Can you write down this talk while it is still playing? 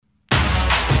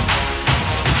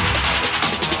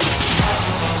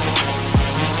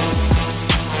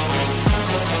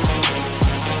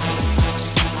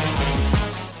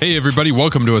Hey, everybody.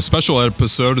 Welcome to a special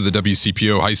episode of the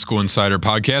WCPO High School Insider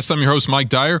Podcast. I'm your host, Mike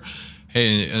Dyer.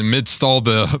 Hey, amidst all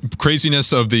the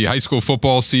craziness of the high school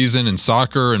football season and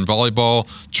soccer and volleyball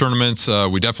tournaments,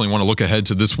 we definitely want to look ahead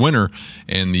to this winter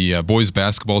and the boys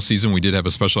basketball season. We did have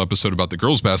a special episode about the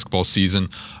girls basketball season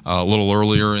a little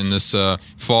earlier in this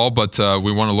fall, but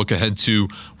we want to look ahead to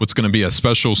what's going to be a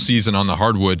special season on the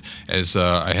hardwood, as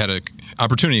I had a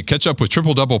opportunity to catch up with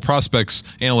Triple Double Prospects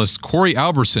analyst Corey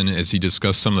Alberson as he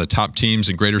discussed some of the top teams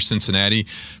in Greater Cincinnati.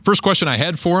 First question I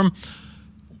had for him: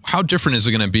 how different is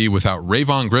it going to be without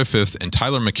Rayvon Griffith and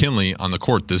Tyler McKinley on the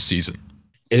court this season?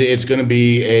 It's going to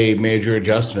be a major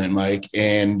adjustment, Mike,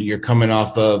 and you're coming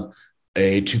off of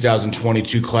a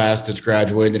 2022 class that's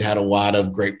graduated that had a lot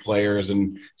of great players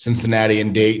in Cincinnati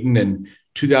and Dayton, and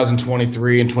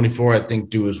 2023 and 24, I think,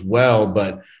 do as well.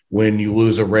 But when you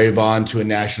lose a Rayvon to a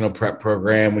national prep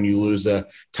program, when you lose a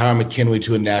Tyler McKinley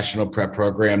to a national prep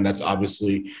program, that's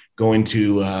obviously going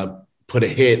to put a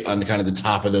hit on kind of the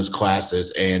top of those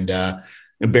classes. And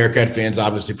Bearcat fans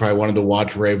obviously probably wanted to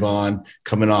watch Rayvon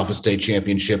coming off a state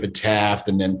championship at Taft,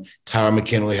 and then Tyler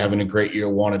McKinley having a great year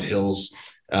at Walnut Hills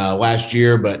last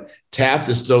year. But Taft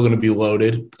is still going to be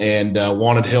loaded, and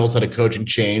Walnut Hills had a coaching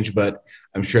change, but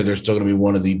I'm sure they're still going to be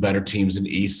one of the better teams in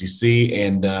the ECC.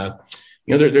 And,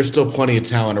 there's still plenty of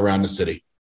talent around the city.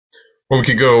 Well, we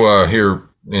could go here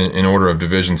in order of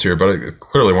divisions here, but I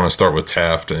clearly want to start with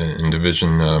Taft in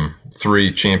Division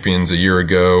 3 champions a year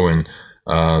ago. And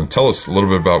tell us a little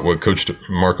bit about what Coach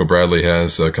Marco Bradley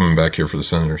has coming back here for the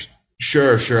Senators.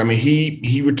 Sure. I mean,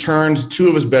 he returns two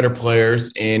of his better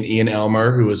players in Ian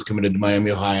Elmer, who is committed to Miami,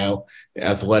 Ohio,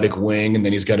 athletic wing. And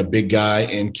then he's got a big guy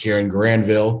in Kieran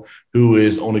Granville, who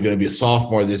is only going to be a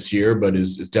sophomore this year, but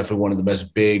is definitely one of the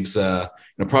best bigs,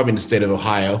 probably in the state of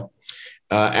Ohio.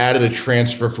 Added a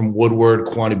transfer from Woodward,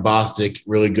 Kwani Bostic,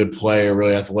 really good player,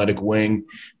 really athletic wing,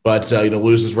 but,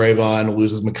 loses Rayvon,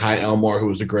 loses Mekhi Elmore, who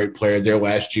was a great player there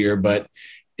last year. But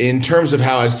in terms of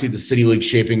how I see the City League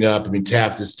shaping up, I mean,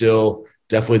 Taft is still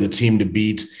definitely the team to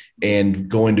beat and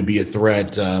going to be a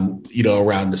threat,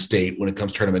 around the state when it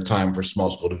comes tournament time for small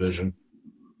school division.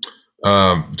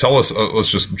 Tell us,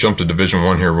 let's just jump to Division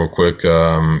 1 here real quick.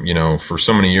 For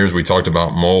so many years we talked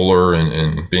about Moeller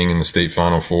and being in the state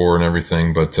Final Four and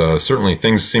everything, but certainly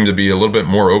things seem to be a little bit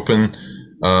more open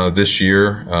this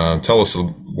year. Tell us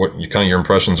what kind of your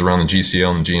impressions around the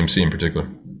GCL and the GMC in particular.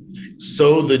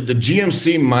 So the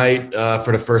GMC might,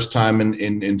 for the first time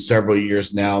in several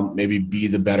years now, maybe be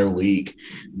the better league.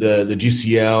 The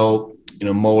GCL,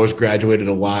 Moeller's graduated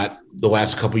a lot the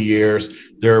last couple of years.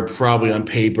 They're probably on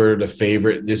paper the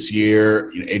favorite this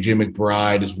year. AJ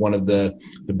McBride is one of the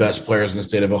best players in the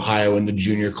state of Ohio in the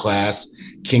junior class.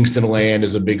 Kingston Land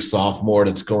is a big sophomore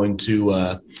that's going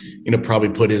to, probably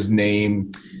put his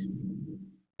name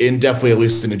in, definitely at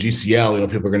least in the GCL.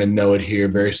 People are going to know it here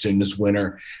very soon this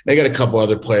winter. They got a couple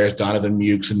other players, Donovan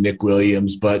Mukes and Nick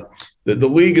Williams, but the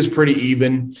league is pretty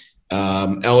even.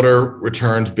 Elder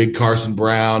returns big Carson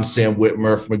Brown, Sam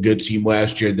Whitmer from a good team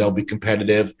last year. They'll be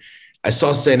competitive. I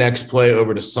saw St. X play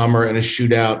over the summer in a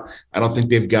shootout. I don't think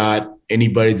they've got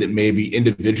anybody that maybe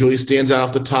individually stands out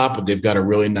off the top, but they've got a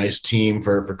really nice team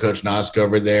for Coach Noska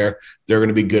over there. They're going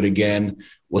to be good again.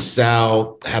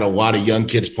 LaSalle had a lot of young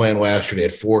kids playing last year. They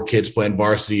had 4 kids playing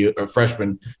varsity, or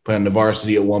freshmen playing the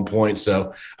varsity at one point.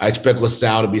 So I expect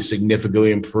LaSalle to be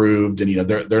significantly improved, and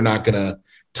they're not going to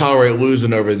tolerate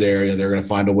losing over there. They're going to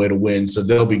find a way to win, so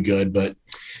they'll be good. But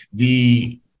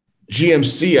the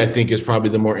GMC, I think, is probably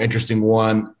the more interesting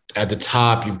one. At the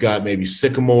top, you've got maybe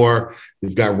Sycamore.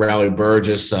 You've got Raleigh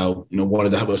Burgess, so one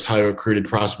of the most highly recruited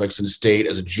prospects in the state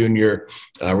as a junior,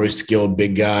 really skilled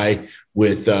big guy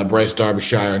with Bryce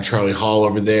Derbyshire and Charlie Hall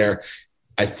over there.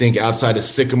 I think outside of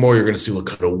Sycamore, you're going to see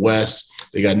Lakota West.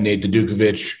 They got Nate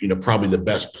Dukovic, probably the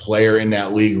best player in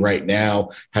that league right now.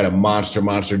 Had a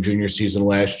monster junior season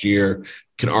last year.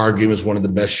 Can argue as one of the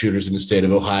best shooters in the state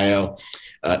of Ohio.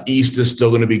 East is still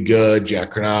going to be good.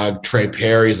 Jack Kernog. Trey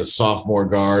Perry is a sophomore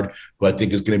guard who I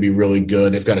think is going to be really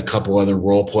good. They've got a couple other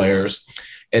role players.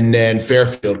 And then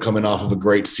Fairfield, coming off of a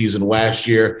great season last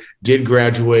year, did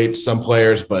graduate some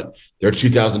players, but their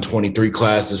 2023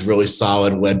 class is really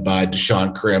solid, led by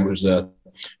Deshaun Krim, who's a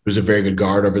very good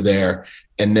guard over there.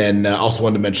 And then also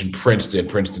wanted to mention Princeton.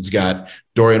 Princeton's got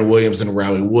Dorian Williams and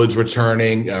Rowley Woods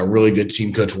returning, a really good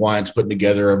team Coach Wyant's putting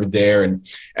together over there. And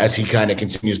as he kind of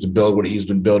continues to build what he's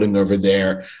been building over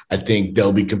there, I think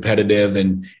they'll be competitive.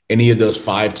 And any of those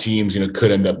 5 teams,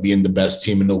 could end up being the best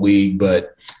team in the league.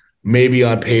 But maybe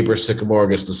on paper, Sycamore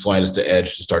gets the slightest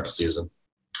edge to start the season.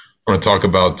 I want to talk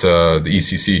about the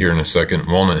ECC here in a second.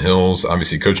 Walnut Hills,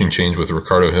 obviously coaching change with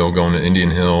Ricardo Hill going to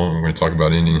Indian Hill. We're going to talk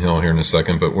about Indian Hill here in a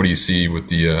second, but what do you see with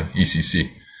the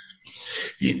ECC?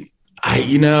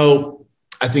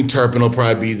 I think Turpin will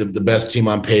probably be the best team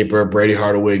on paper. Brady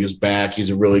Hardawig is back. He's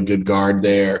a really good guard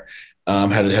there.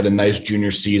 Had a nice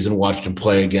junior season, watched him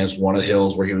play against Walnut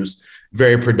Hills where he was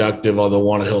very productive, although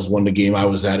Walnut Hills won the game I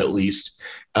was at least.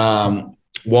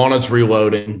 Walnut's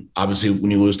reloading. Obviously,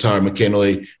 when you lose Tyler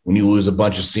McKinley, when you lose a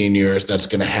bunch of seniors, that's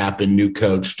going to happen. New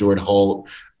coach, Stuart Holt,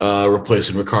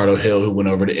 replacing Ricardo Hill, who went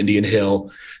over to Indian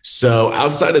Hill. So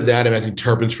outside of that, I think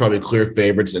Turpin's probably clear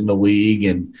favorites in the league.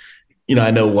 And, I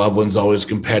know Loveland's always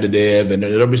competitive, and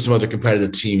there'll be some other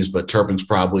competitive teams, but Turpin's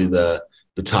probably the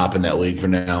top in that league for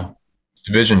now.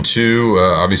 Division II,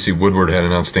 obviously Woodward had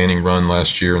an outstanding run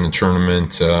last year in the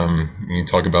tournament. You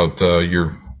talk about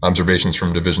your observations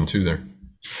from Division II there.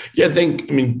 Yeah,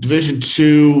 Division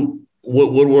II,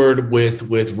 Woodward with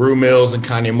Rue Mills and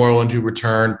Kanye Moreland who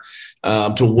return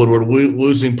to Woodward.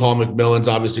 Losing Paul McMillan's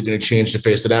obviously going to change the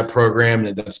face of that program,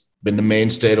 and that's been the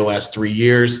mainstay the last 3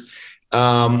 years.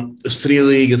 The City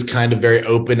League is kind of very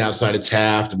open outside of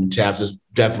Taft. Taft is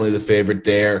definitely the favorite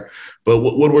there, but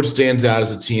Woodward stands out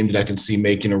as a team that I can see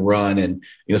making a run. And,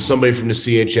 somebody from the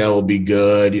CHL will be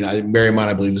good. I think Marymount,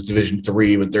 I believe, is Division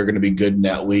III, but they're going to be good in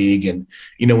that league. And,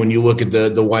 when you look at the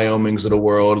Wyomings of the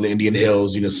world, the Indian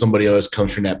Hills, somebody always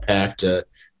comes from that pack to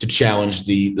challenge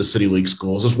the City League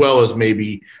schools, as well as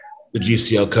maybe the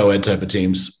GCL co-ed type of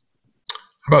teams.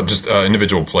 How about just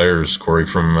individual players, Corey,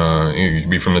 from you could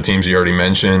be from the teams you already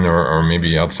mentioned or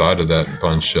maybe outside of that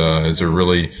bunch? Is there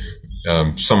really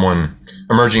someone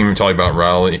emerging? We're talking about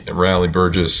Riley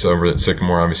Burgess over at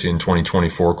Sycamore, obviously in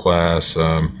 2024 class.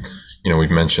 We've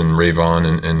mentioned Ray Vaughn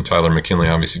and Tyler McKinley,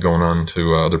 obviously going on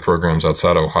to other programs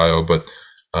outside Ohio. But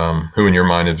who in your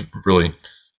mind is really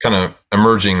kind of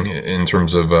emerging in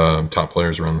terms of top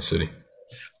players around the city?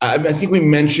 I think we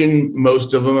mentioned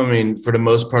most of them. For the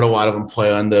most part, a lot of them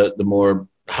play on the more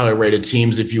highly rated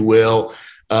teams, if you will.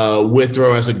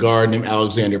 Withrow has a guard named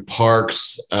Alexander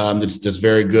Parks that's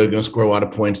very good, going to score a lot of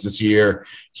points this year.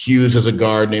 Hughes has a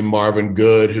guard named Marvin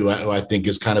Good, who I think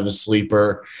is kind of a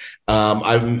sleeper.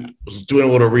 I was doing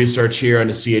a little research here on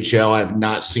the CHL. I have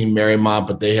not seen Marymount,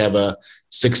 but they have a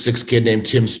 6'6" kid named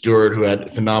Tim Stewart who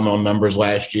had phenomenal numbers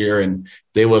last year, and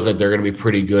they look like they're going to be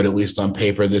pretty good, at least on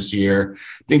paper this year.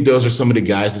 I think those are some of the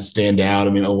guys that stand out.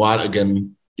 A lot,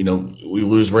 again, we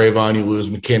lose Rayvon, you lose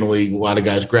McKinley, a lot of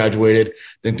guys graduated.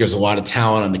 I think there's a lot of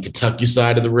talent on the Kentucky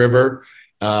side of the river,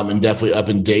 and definitely up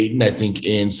in Dayton. I think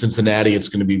in Cincinnati, it's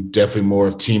going to be definitely more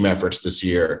of team efforts this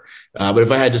year. But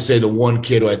if I had to say the one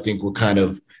kid who I think will kind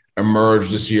of emerge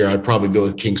this year, I'd probably go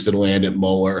with Kingston Land at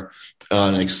Moeller.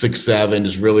 6'7",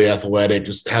 is really athletic,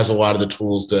 just has a lot of the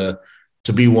tools to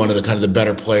be one of the kind of the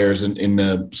better players in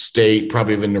the state,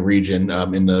 probably even the region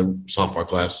in the sophomore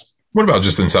class. What about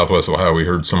just in Southwest Ohio? We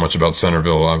heard so much about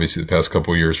Centerville, obviously, the past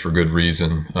couple of years for good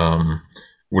reason.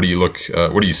 What do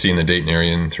you see in the Dayton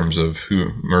area in terms of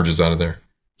who emerges out of there?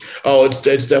 Oh, it's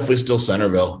definitely still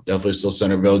Centerville.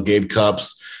 Gabe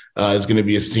Cups is going to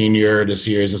be a senior this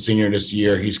year. He's a senior this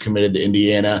year. He's committed to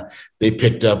Indiana. They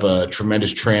picked up a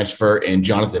tremendous transfer in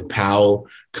Jonathan Powell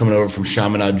coming over from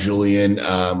Chaminade Julian,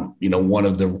 one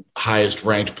of the highest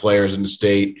ranked players in the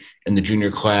state in the junior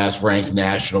class, ranked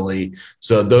nationally.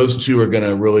 So those two are going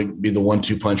to really be the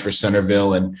 1-2 punch for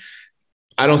Centerville. And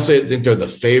I think they're the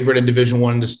favorite in Division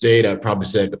I in the state. I'd probably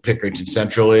say the Pickerington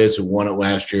Central is, who won it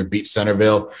last year, beat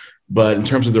Centerville. But in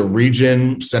terms of the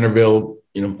region, Centerville,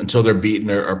 until they're beaten,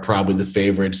 are probably the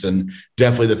favorites, and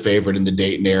definitely the favorite in the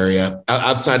Dayton area.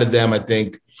 Outside of them, I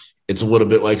think it's a little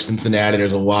bit like Cincinnati.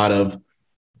 There's a lot of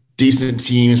decent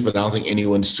teams, but I don't think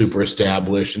anyone's super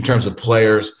established. In terms of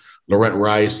players, Laurent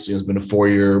Rice has been a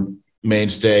 4-year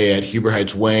mainstay at Huber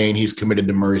Heights Wayne. He's committed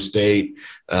to Murray State.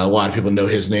 A lot of people know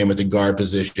his name at the guard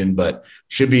position, but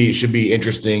should be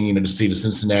interesting, to see the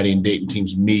Cincinnati and Dayton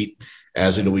teams meet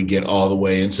as we get all the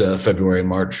way into February and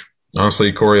March.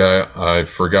 Honestly, Corey, I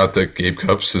forgot that Gabe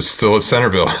Cups is still at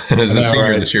Centerville and is a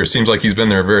senior this year. Seems like he's been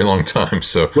there a very long time.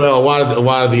 So, well, a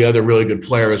lot of the other really good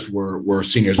players were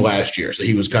seniors last year. So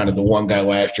he was kind of the one guy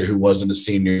last year who wasn't a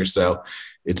senior. So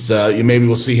it's maybe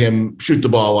we'll see him shoot the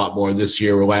ball a lot more this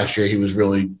year. Where last year he was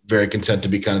really very content to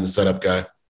be kind of the setup guy.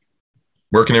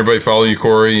 Where can everybody follow you,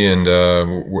 Corey, and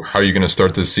how are you going to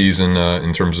start this season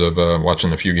in terms of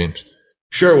watching a few games?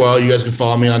 Sure. Well, you guys can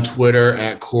follow me on Twitter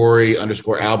at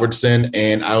Corey_Albertson,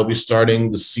 and I will be starting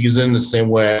the season the same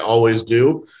way I always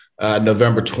do,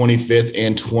 November 25th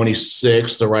and 26th,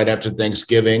 so right after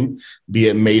Thanksgiving, be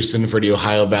at Mason for the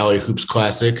Ohio Valley Hoops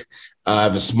Classic. I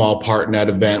have a small part in that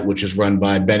event, which is run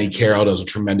by Benny Carroll. Does a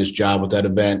tremendous job with that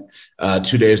event.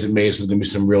 2 days at Mason is going to be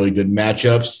some really good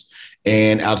matchups.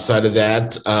 And outside of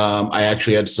that, I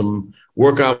actually had some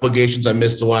work obligations. I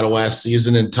missed a lot of last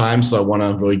season in time, so I want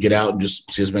to really get out and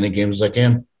just see as many games as I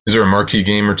can. Is there a marquee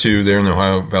game or two there in the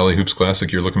Ohio Valley Hoops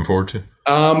Classic you're looking forward to?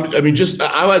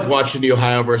 I like watching the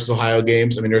Ohio versus Ohio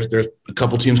games. I mean, there's a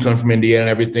couple teams coming from Indiana and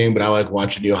everything, but I like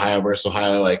watching the Ohio versus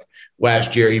Ohio. Like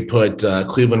last year, he put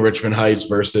Cleveland Richmond Heights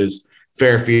versus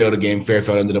Fairfield, a game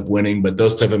Fairfield ended up winning. But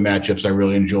those type of matchups I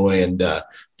really enjoy, and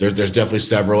there's definitely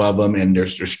several of them, and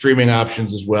there's streaming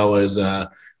options as well as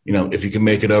if you can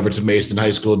make it over to Mason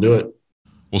High School, do it.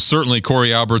 Well, certainly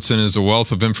Corey Albertson is a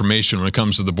wealth of information when it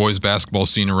comes to the boys basketball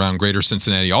scene around Greater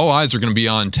Cincinnati. All eyes are going to be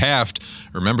on Taft.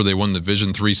 Remember, they won the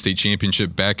Division III state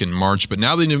championship back in March, but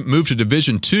now they moved to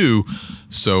Division II,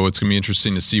 so it's going to be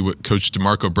interesting to see what Coach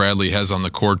DeMarco Bradley has on the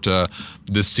court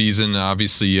this season.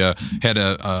 Obviously, had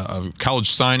a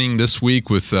college signing this week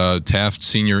with Taft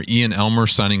senior Ian Elmer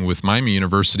signing with Miami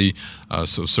University,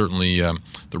 so certainly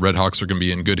the Red Hawks are going to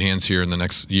be in good hands here in the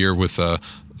next year with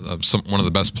one of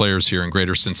the best players here in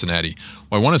Greater Cincinnati.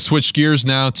 Well, I want to switch gears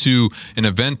now to an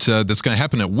event that's going to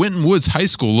happen at Winton Woods High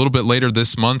School a little bit later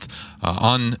this month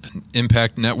on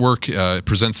Impact Network. It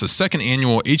presents the second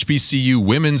annual HBCU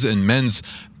Women's and Men's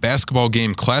Basketball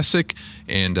Game Classic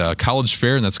and College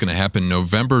Fair, and that's going to happen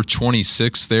November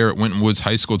 26th there at Winton Woods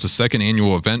High School. It's a second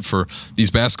annual event for these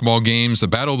basketball games, the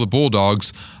Battle of the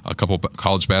Bulldogs, a couple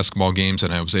college basketball games,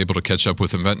 and I was able to catch up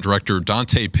with event director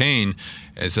Dante Payne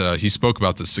as he spoke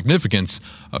about the significance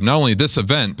of not only this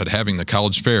event, but having the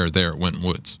College Fair there at Winton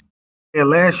Woods. Yeah,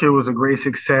 last year was a great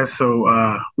success,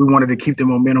 so we wanted to keep the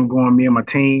momentum going, me and my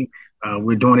team.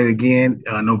 We're doing it again,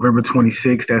 November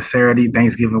 26th, that's Saturday,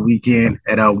 Thanksgiving weekend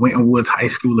at Winton Woods High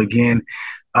School again.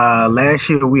 Last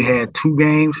year we had 2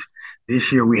 games.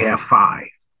 This year we have 5.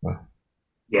 Wow.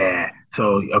 Yeah,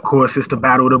 so of course it's the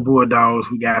Battle of the Bulldogs.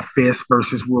 We got Fisk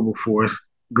versus Wilberforce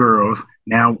girls.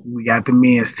 Now we got the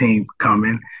men's team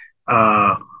coming.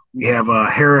 We have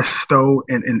Harris Stowe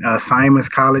and Simons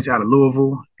College out of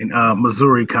Louisville and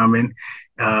Missouri coming.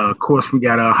 Of course, we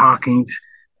got Hawkins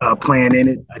playing in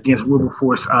it against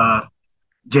Wilberforce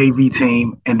JV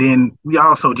team. And then we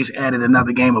also just added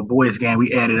another game, a boys game.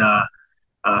 We added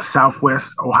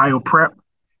Southwest Ohio Prep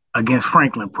against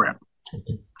Franklin Prep.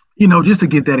 Okay. Just to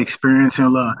get that experience.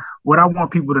 And what I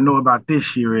want people to know about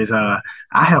this year is I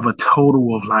have a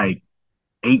total of like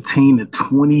 18 to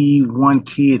 21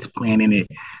 kids playing in it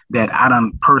that I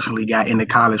done personally got into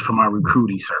college from our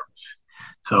recruiting service.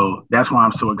 So that's why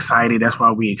I'm so excited. That's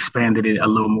why we expanded it a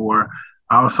little more.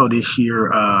 Also this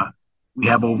year, we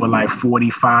have over like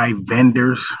 45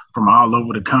 vendors from all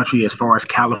over the country as far as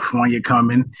California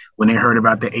coming when they heard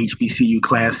about the HBCU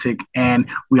Classic. And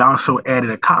we also added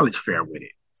a college fair with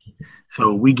it.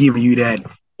 So we give you that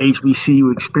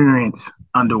HBCU experience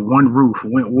under one roof,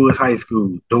 Winton Woods High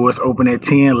School. Doors open at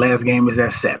 10, last game is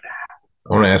at 7.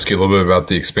 I want to ask you a little bit about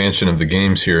the expansion of the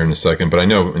games here in a second, but I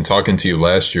know in talking to you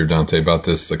last year, Dante, about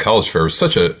this, the college fair was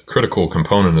such a critical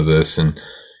component of this. And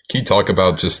can you talk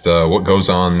about just what goes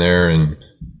on there? And,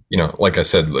 like I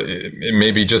said, it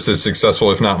may be just as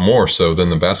successful, if not more so, than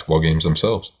the basketball games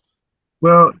themselves.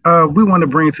 Well, we want to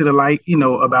bring to the light,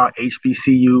 about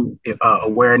HBCU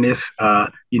awareness.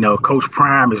 Coach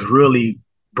Prime has really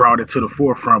brought it to the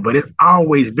forefront, but it's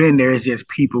always been there. It's just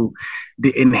people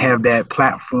didn't have that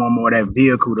platform or that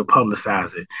vehicle to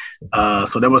publicize it.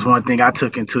 So that was one thing I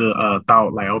took into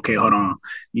thought, like, okay, hold on.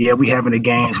 Yeah, we having the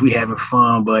games, we having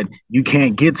fun, but you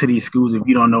can't get to these schools if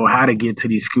you don't know how to get to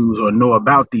these schools or know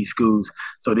about these schools.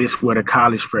 So this is where the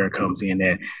college fair comes in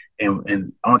at.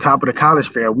 And on top of the college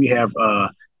fair, we have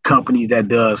companies that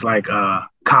does like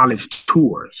college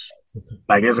tours.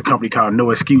 Like there's a company called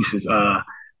No Excuses.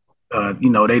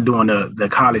 They doing the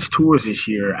college tours this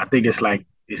year. I think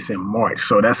it's in March.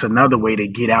 So that's another way to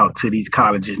get out to these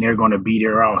colleges, and they're going to be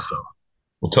there also.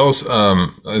 Well, tell us,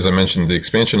 as I mentioned, the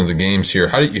expansion of the games here.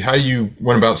 How do you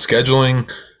went about scheduling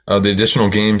the additional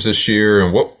games this year,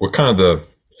 and what kind of the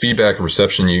feedback or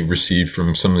reception you received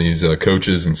from some of these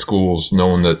coaches and schools,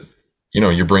 knowing that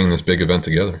you're bringing this big event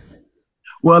together?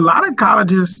 Well, a lot of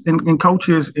colleges and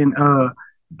coaches and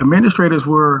administrators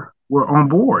were on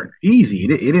board. Easy.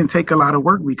 It didn't take a lot of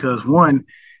work because one,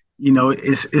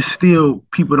 it's still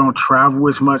people don't travel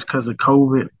as much because of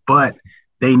COVID, but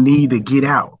they need to get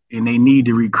out and they need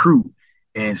to recruit.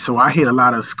 And so I hit a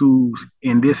lot of schools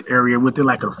in this area within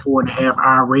like a 4.5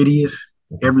 hour radius.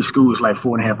 Every school is like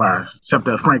 4.5 hours, except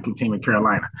the Franklin team in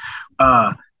Carolina.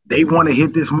 They want to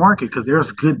hit this market because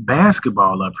there's good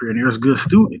basketball up here and there's good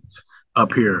students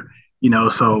up here,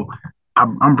 so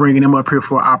I'm bringing them up here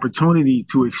for opportunity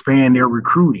to expand their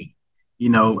recruiting.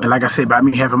 And like I said, by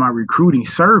me having my recruiting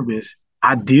service,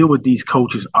 I deal with these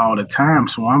coaches all the time.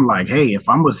 So I'm like, hey, if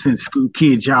I'm going to send school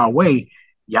kids y'all way,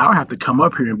 y'all have to come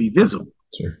up here and be visible.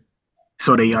 Sure.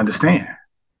 So they understand.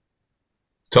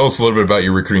 Tell us a little bit about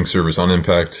your recruiting service On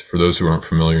Impact for those who aren't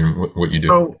familiar and what you do.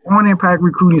 So On Impact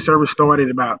recruiting service started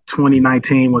about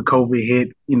 2019 when COVID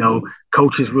hit.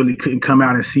 Coaches really couldn't come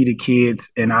out and see the kids.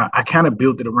 And I kind of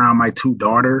built it around my two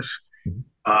daughters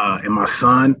and my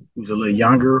son, who's a little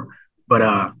younger.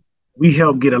 But we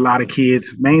help get a lot of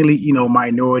kids, mainly,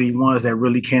 minority ones that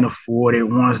really can't afford it,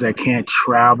 ones that can't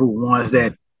travel, ones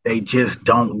that they just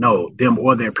don't know, them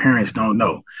or their parents don't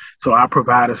know. So I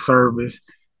provide a service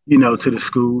to the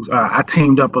schools. I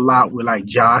teamed up a lot with like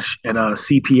Josh at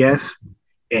CPS,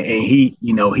 and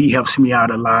he helps me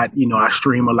out a lot. I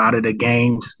stream a lot of the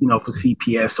games, for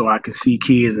CPS so I can see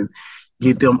kids and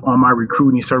get them on my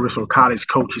recruiting service so college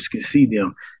coaches can see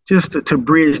them just to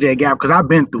bridge that gap. Because I've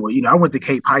been through it. I went to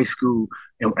Cape High School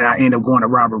and I ended up going to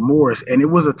Robert Morris, and it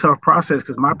was a tough process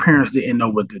because my parents didn't know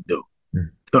what to do.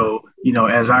 So,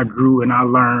 as I grew and I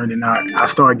learned and I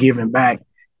started giving back,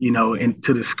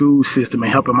 into the school system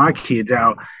and helping my kids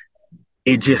out,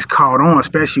 it just caught on,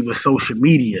 especially with social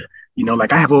media.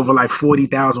 Like I have over like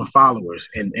 40,000 followers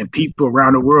and people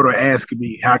around the world are asking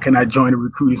me, how can I join the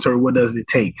recruiting service? What does it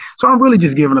take? So I'm really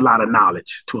just giving a lot of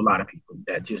knowledge to a lot of people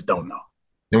that just don't know.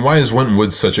 And why is Winton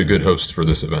Woods such a good host for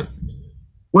this event?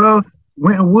 Well,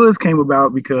 Winton Woods came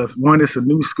about because one, it's a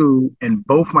new school and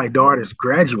both my daughters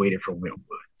graduated from Winton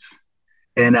Woods.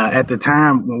 And at the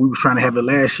time when we were trying to have it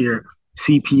last year,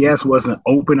 CPS wasn't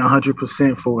open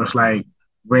 100% for us, like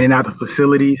renting out the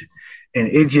facilities. And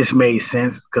it just made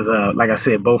sense because, like I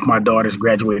said, both my daughters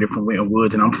graduated from Winton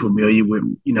Woods, and I'm familiar with,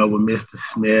 with Mr.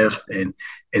 Smith and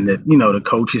the, the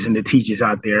coaches and the teachers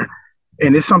out there.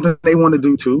 And it's something they want to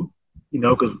do too,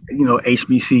 because,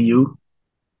 HBCU.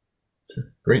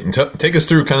 Great. And take us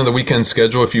through kind of the weekend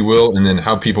schedule, if you will, and then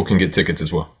how people can get tickets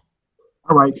as well.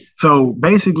 All right. So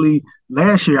basically,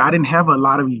 last year, I didn't have a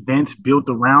lot of events built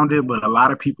around it, but a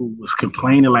lot of people was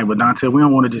complaining like, well, Dante, we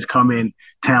don't want to just come in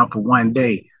town for one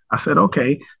day. I said,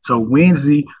 okay. So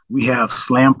Wednesday, we have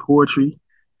slam poetry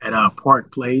at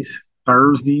Park Place.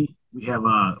 Thursday, we have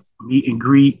a meet and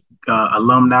greet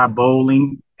alumni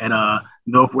bowling at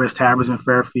Northwest Taverns in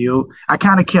Fairfield. I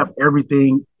kind of kept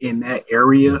everything in that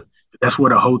area. That's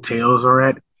where the hotels are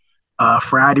at.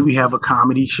 Friday, we have a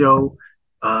comedy show.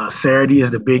 Saturday is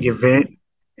the big event.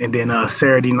 And then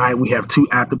Saturday night, we have 2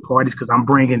 after parties because I'm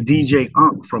bringing DJ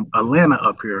Unk from Atlanta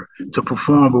up here to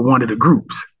perform with one of the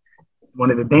groups,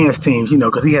 one of the dance teams,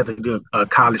 because he has a good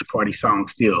college party song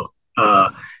still.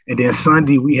 And then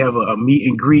Sunday, we have a meet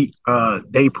and greet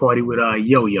day party with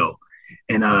Yo-Yo.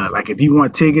 And like if you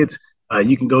want tickets,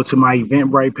 you can go to my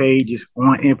Eventbrite page. It's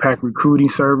On Impact Recruiting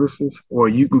Services, or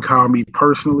you can call me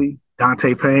personally,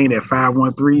 Dante Payne, at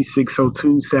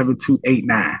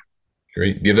 513-602-7289.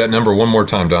 Great. Give that number one more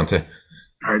time, Dante.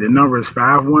 All right. The number is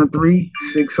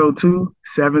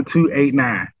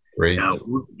 513-602-7289. Great.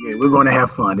 We're going to have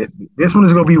fun. This one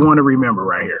is going to be one to remember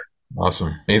right here.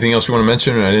 Awesome. Anything else you want to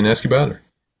mention I didn't ask you about?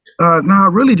 No,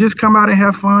 really just come out and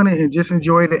have fun and just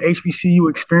enjoy the HBCU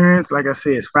experience. Like I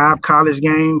said, it's 5 college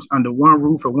games under one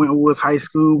roof at Winton Woods High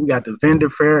School. We got the vendor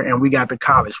fair and we got the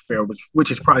college fair, which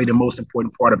is probably the most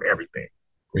important part of everything.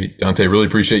 Great. Dante, really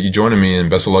appreciate you joining me, and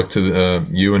best of luck to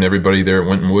you and everybody there at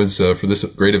Winton Woods for this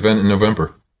great event in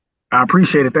November. I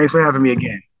appreciate it. Thanks for having me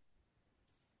again.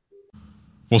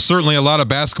 Well, certainly a lot of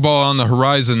basketball on the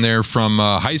horizon there from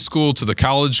high school to the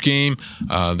college game.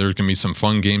 There's going to be some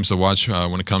fun games to watch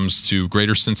when it comes to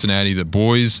Greater Cincinnati. The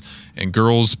boys and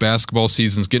girls basketball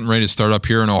season's getting ready to start up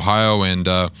here in Ohio. And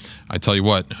I tell you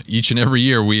what, each and every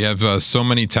year we have so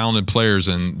many talented players,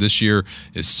 and this year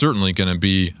is certainly going to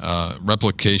be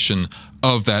replication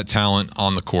of that talent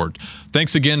on the court.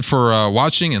 Thanks again for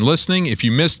watching and listening. If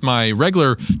you missed my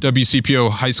regular WCPO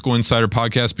High School Insider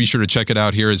podcast, be sure to check it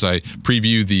out here as I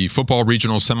preview the football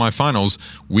regional semifinals,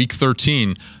 week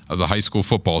 13 of the high school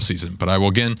football season. But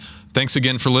thanks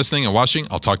again for listening and watching.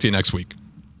 I'll talk to you next week.